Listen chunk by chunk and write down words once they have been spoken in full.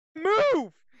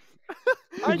Move!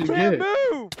 I can't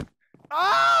move!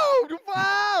 Oh!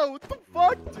 Wow! What the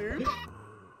fuck, dude?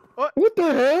 What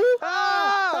the hell?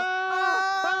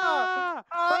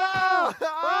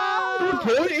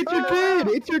 It's your kid!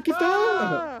 It's your kid!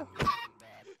 Stop!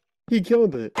 He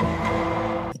killed it.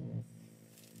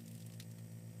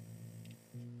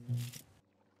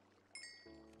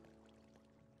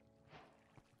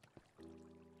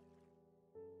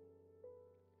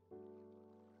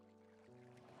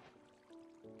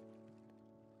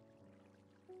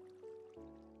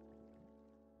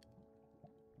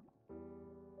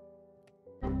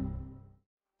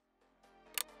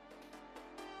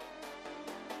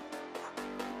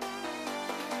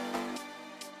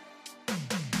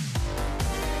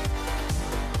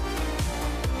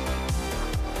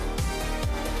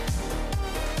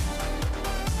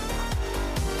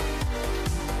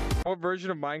 What version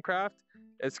of Minecraft?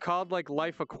 It's called like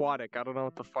Life Aquatic. I don't know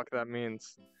what the fuck that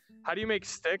means. How do you make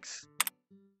sticks?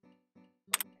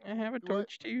 I have a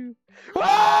torch too.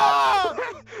 Ah!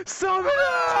 Summoner!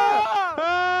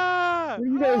 Ah! What are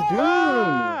you guys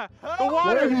doing? The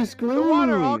water! Why are you screwing The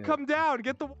water! me? I'll come down.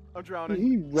 Get the. I'm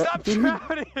drowning. Stop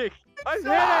drowning! I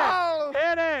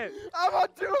hit it! I'm on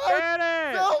 200! Hit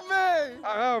it! Help me!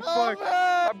 Oh fuck!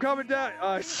 Man. I'm coming down.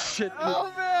 Oh shit!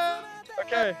 Oh man!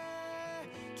 Okay.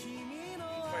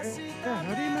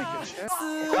 How do you make a chest?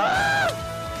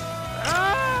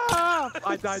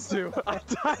 I died too. I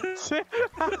died too.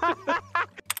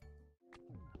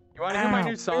 You want to hear my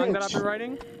new song that I've been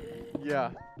writing? Yeah.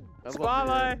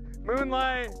 Spotlight,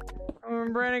 moonlight.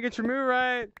 Brandon, get your mood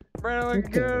right. Brandon,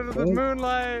 look good with the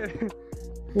moonlight.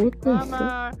 What the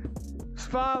fuck?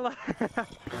 Spotlight.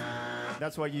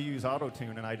 That's why you use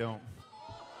auto-tune and I don't.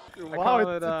 Wow,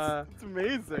 it's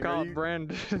amazing. I call it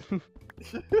Brandon.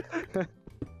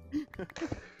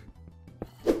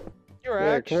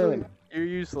 You're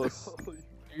useless.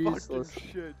 You're useless.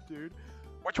 Shit, dude.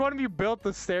 Which one of you built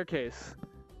the staircase?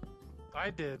 I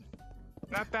did.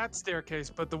 Not that staircase,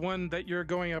 but the one that you're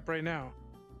going up right now.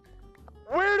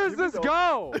 Where does this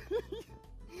go?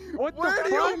 What Where the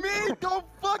do fuck? you mean? Go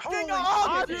fucking up!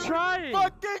 I'm dude. trying.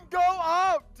 Fucking go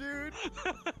up, dude!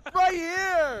 Right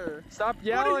here! Stop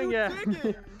yelling at me.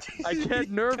 digging? I get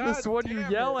nervous when you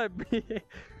yell at me.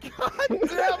 God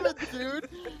damn it, dude!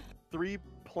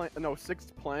 6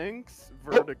 planks,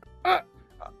 vertical.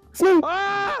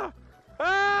 Ah! Ah!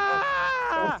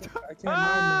 I can't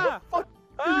mind What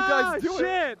the fuck are you guys doing?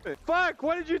 Shit! Fuck!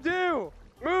 What did you do?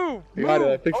 Move! You got it,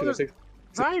 I fixed Oh, it, I fixed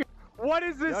that. What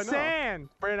is this Yeah, I know. sand?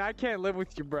 Brandon, I can't live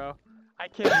with you, bro. I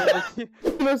can't live with you.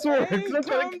 it. That's right, Hey, I'm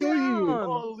trying calm to kill you. down.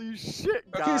 Holy shit,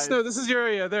 guys. Okay, Snow, this is your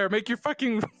area. There, make your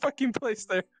fucking place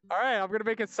there. Alright, I'm gonna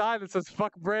make a sign that says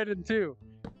fuck Brandon too.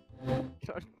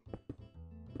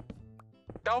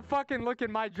 Don't fucking look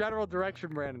in my general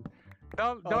direction, Brandon.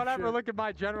 Don't ever shit. look in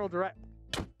my general direction.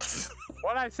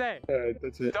 What'd I say? Alright,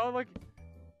 that's it. Don't look.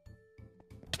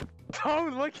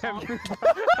 Don't look at me.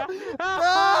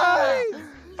 Guys!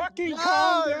 Fucking No!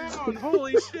 calm down.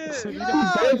 Holy shit. You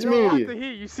Touch don't have me. to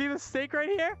heat. You see the steak right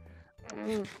here?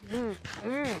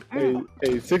 Hey,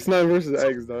 6-9 versus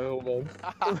eggs, though. Hold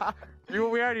on. We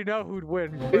already know who'd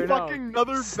win. Hey, Right now. fucking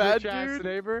another bed, Snitch-ass dude.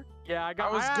 neighbor. Yeah, I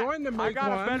I was going to make I got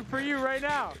one. a bed for you right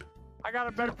now. I got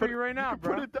a bed for you right now, Put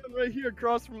bro. it down right here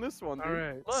across from this one, dude. All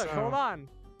right. Look, so, hold on.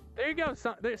 There you go,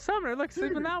 Summoner. Look,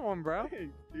 sleep in that one, bro. Hey,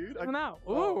 dude. Sleep in that.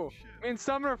 Ooh, Oh, shit. me and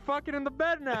Summoner are fucking in the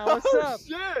bed now. What's Oh, up?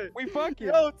 shit! We fucking.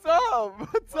 Yo, what's up?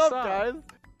 What's up, up? guys?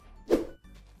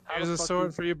 How Here's the a fuck sword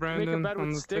you for you, Make a Brandon, bed on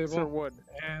with the sticks or table. wood.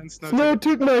 And Snow. Snow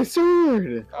took my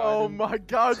sword! Oh didn't- my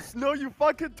god, Snow, you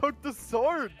fucking took the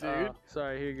sword, dude.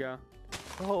 Sorry, here you go.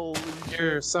 Holy shit.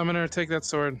 Here, Summoner, take that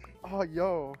sword. Oh,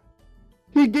 yo.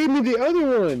 He gave me the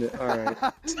other one! Alright.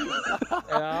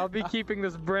 Yeah, I'll be keeping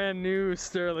this brand new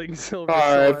sterling silver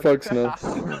Alright, sword. fuck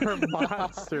Snow. We're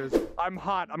monsters. I'm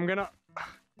hot. I'm gonna.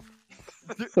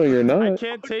 No, you're I not.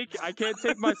 can't take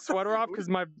my sweater off because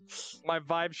my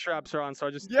vibe straps are on. So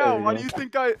I just. Yeah, There you why go. do you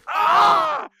think I...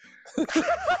 Ah!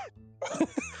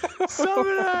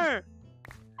 Summoner!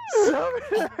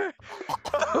 Summoner!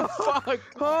 Fuck.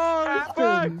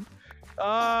 Holy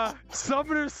fuck!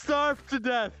 Summoner starved to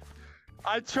death.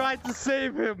 I tried to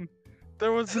save him.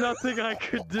 There was nothing I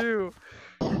could do.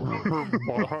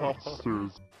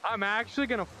 I'm actually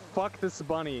gonna fuck this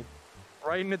bunny.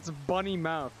 Right in its bunny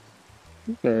mouth.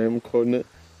 Alright, I'm quoting it.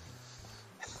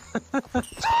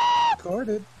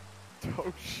 Recorded.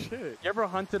 Oh, shit. You ever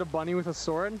hunted a bunny with a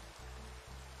sword?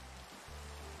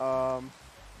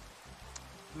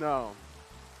 No.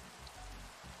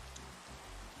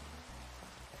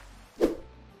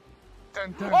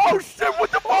 Dun, dun, Oh shit,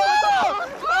 what the fuck?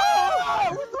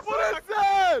 Oh, what is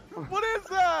that?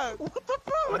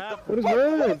 What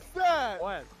is what? What's that?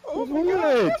 What? Oh What? my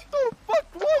God, what the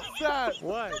fuck was that?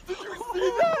 What? Did you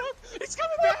see that? It's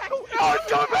coming back! No,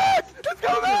 it's coming back! It's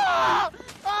coming back!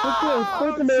 What the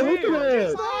fuck am I looking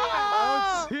at?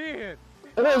 I don't see it.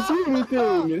 I don't see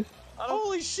anything.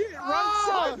 Holy shit, run,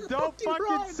 I son! don't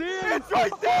fucking see it. It's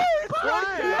right there! It's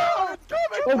right there! It's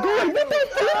coming Oh, back! God, what the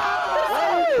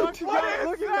fuck? What the fuck you guys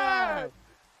looking at?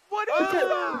 What is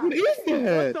that? What is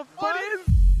that? The fuck?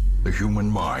 The human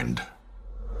mind.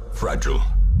 Fragile.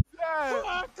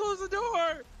 Ah, close the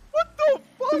door! What the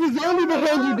fuck? There's a zombie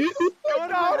behind you, dude. Go to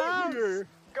the out of house. here!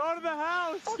 Go to the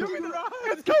house.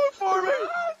 It's coming for me!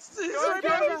 Go to the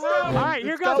house. All right,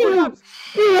 here goes coming. the house.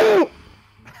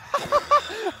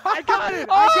 I got it.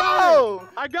 I got it. Oh!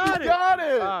 I got it. Got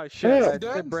it! Oh shit! I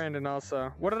Done? did Brandon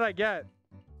also. What did I get?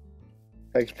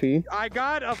 XP. I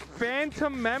got a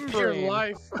phantom Your membrane.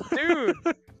 life. Dude,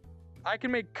 I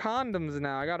can make condoms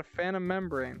now. I got a phantom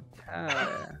membrane. Hell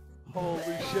yeah. Holy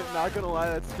shit, not gonna lie,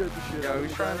 that scared the shit out Yo, of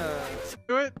he's me. trying to.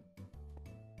 Do it.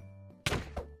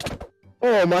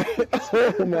 Oh my.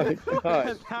 Oh my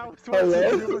god. That was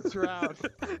Hello? what you do round.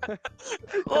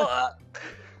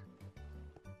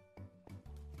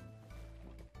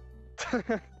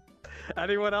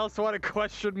 Anyone else want to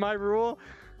question my rule?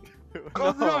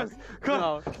 Close the doors.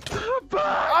 No. Close.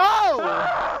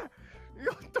 Ow!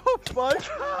 What the fuck?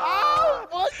 Ow!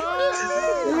 What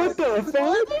What the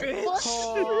fuck?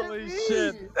 Holy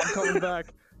shit! I'm coming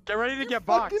back. Get ready to get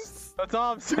fucking boxed. That's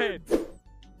all I'm saying. You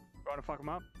wanna fuck him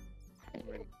up?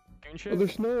 Goon Oh, shit?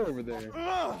 there's snow over there.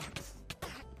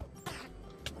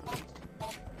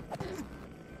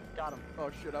 Got him. Oh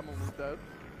shit, I'm almost dead.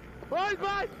 Oh, he's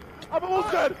back! I'm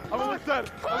almost dead! I'm almost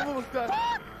dead! I'm almost dead!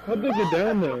 How'd they get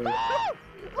down there?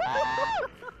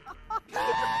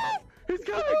 He's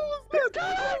coming! He's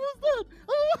dead! I'm almost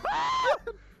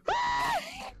dead!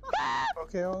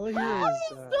 Okay, all I hear I'm is.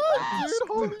 almost dead, dude!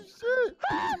 Holy shit!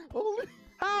 Holy...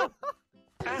 Ow!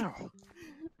 Ow!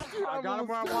 Dude, I I'm got him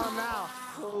where I almost want him dead. now.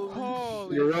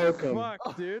 Holy You're welcome.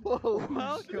 fuck, dude. Holy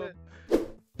Welcome.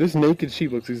 This naked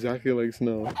sheep looks exactly like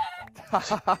snow.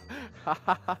 shit.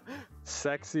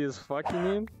 Sexy as fuck, you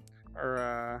mean?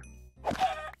 Or,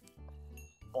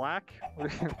 black?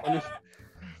 What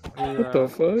What the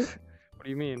fuck? What do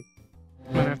you mean?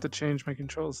 I'm gonna have to change my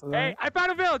controls to that. Hey, I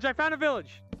found a village! I found a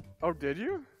village! Oh, did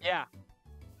you? Yeah.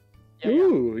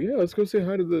 Ooh, yeah, let's go say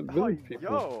hi to the village people.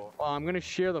 Yo! Well, I'm gonna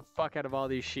shear the fuck out of all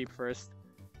these sheep first.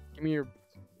 Give me your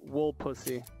wool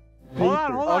pussy. Hold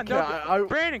on, hold on. Okay, Don't...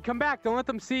 Brandon, come back. Don't let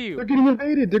them see you. They're getting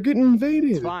invaded. They're getting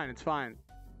invaded. It's fine. It's fine.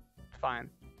 It's fine.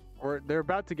 They're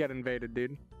about to get invaded,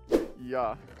 dude.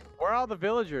 Yeah. Where are all the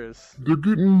villagers? They're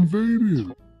getting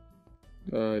invaded.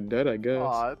 Dead, I guess.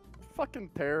 Aw, it's fucking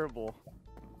terrible.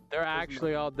 They're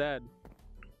actually all dead.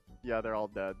 Yeah, they're all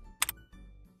dead.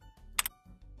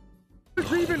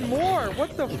 There's even more.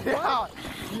 What the Yeah!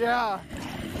 Yeah!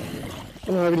 I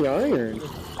don't have any iron.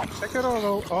 Check out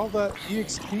all that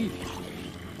EXP.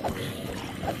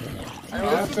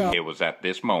 I fell. It was at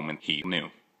this moment he knew.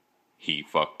 He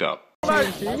fucked up. I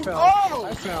fell. Oh!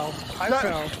 I fell. I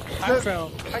fell. I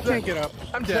fell. I can't get up.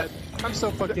 I'm dead. I'm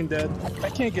so fucking dead. I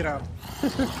can't get up.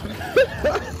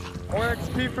 More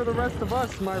XP for the rest of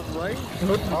us, am I right?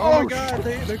 Oh my god,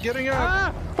 they're getting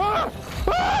up. Ah!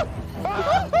 Ah!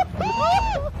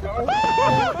 Ah!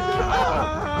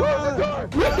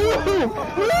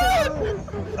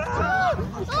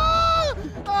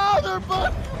 Ah, they're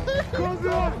both. Close the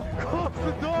door! Close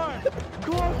the door!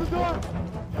 Close the door!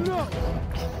 No!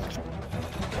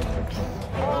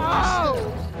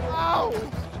 Ow! Ow!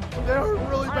 They were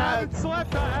really I bad. haven't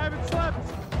slept! I haven't slept!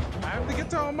 I have to get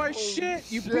to all my shit,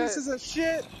 you shit. pieces of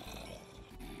shit.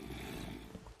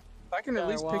 I can at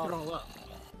Okay, least pick it all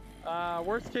up.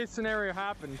 Worst case scenario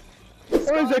happened.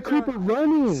 Why is that creeper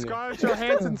running? Scarlett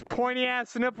Johansson's pointy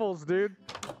ass nipples, dude.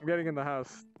 I'm getting in the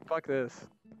house. Fuck this.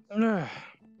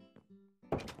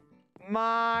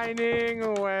 Mining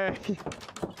away.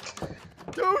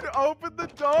 Dude, open the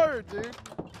door, dude.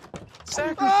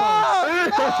 Sacrifice.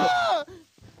 Ah!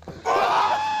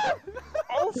 Ah!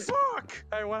 Oh fuck!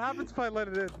 Hey, what happens if I let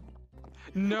it in?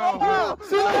 No. Ah!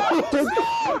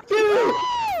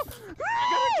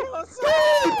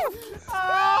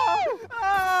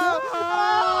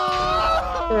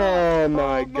 Oh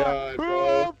my god, Who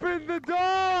bro. opened the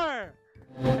door?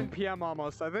 10 p.m.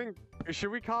 almost. I think. Should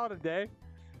we call it a day?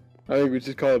 I think we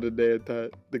just call it a day at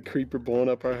that. The creeper blowing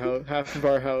up our house, half of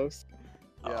our house.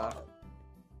 Yeah.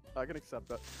 I can accept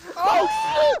that. Oh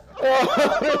shit!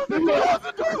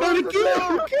 Holy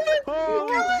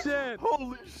shit!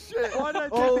 Holy shit! Why did I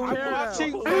take Holy the camera out?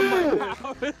 Watching from my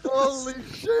house. Holy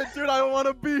shit, dude! I don't want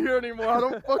to be here anymore. I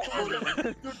don't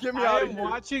fucking. Dude, get me I out of am here.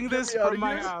 watching Get this me out from of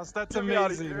my here. house. That's Get me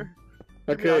out of amazing. here.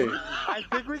 Okay. I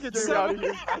think we can do Get me out of it.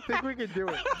 here. I think we can do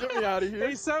it. Get me out of here.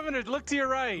 Hey, Summoner, look to your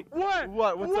right. What?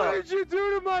 What? What's what up? did you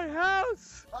do to my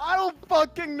house? I don't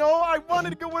fucking know. I wanted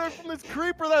to get away from this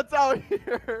creeper that's out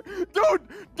here. Dude,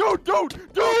 go.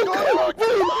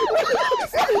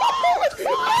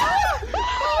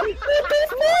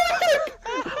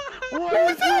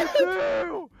 What did you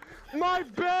do? My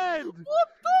bed!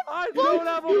 I don't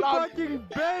have a fucking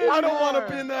bed! I don't want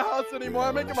to be in that house anymore.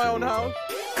 I'm making my own house.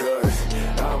 Good,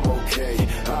 I'm okay,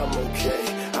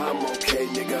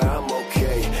 nigga, I'm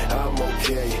okay,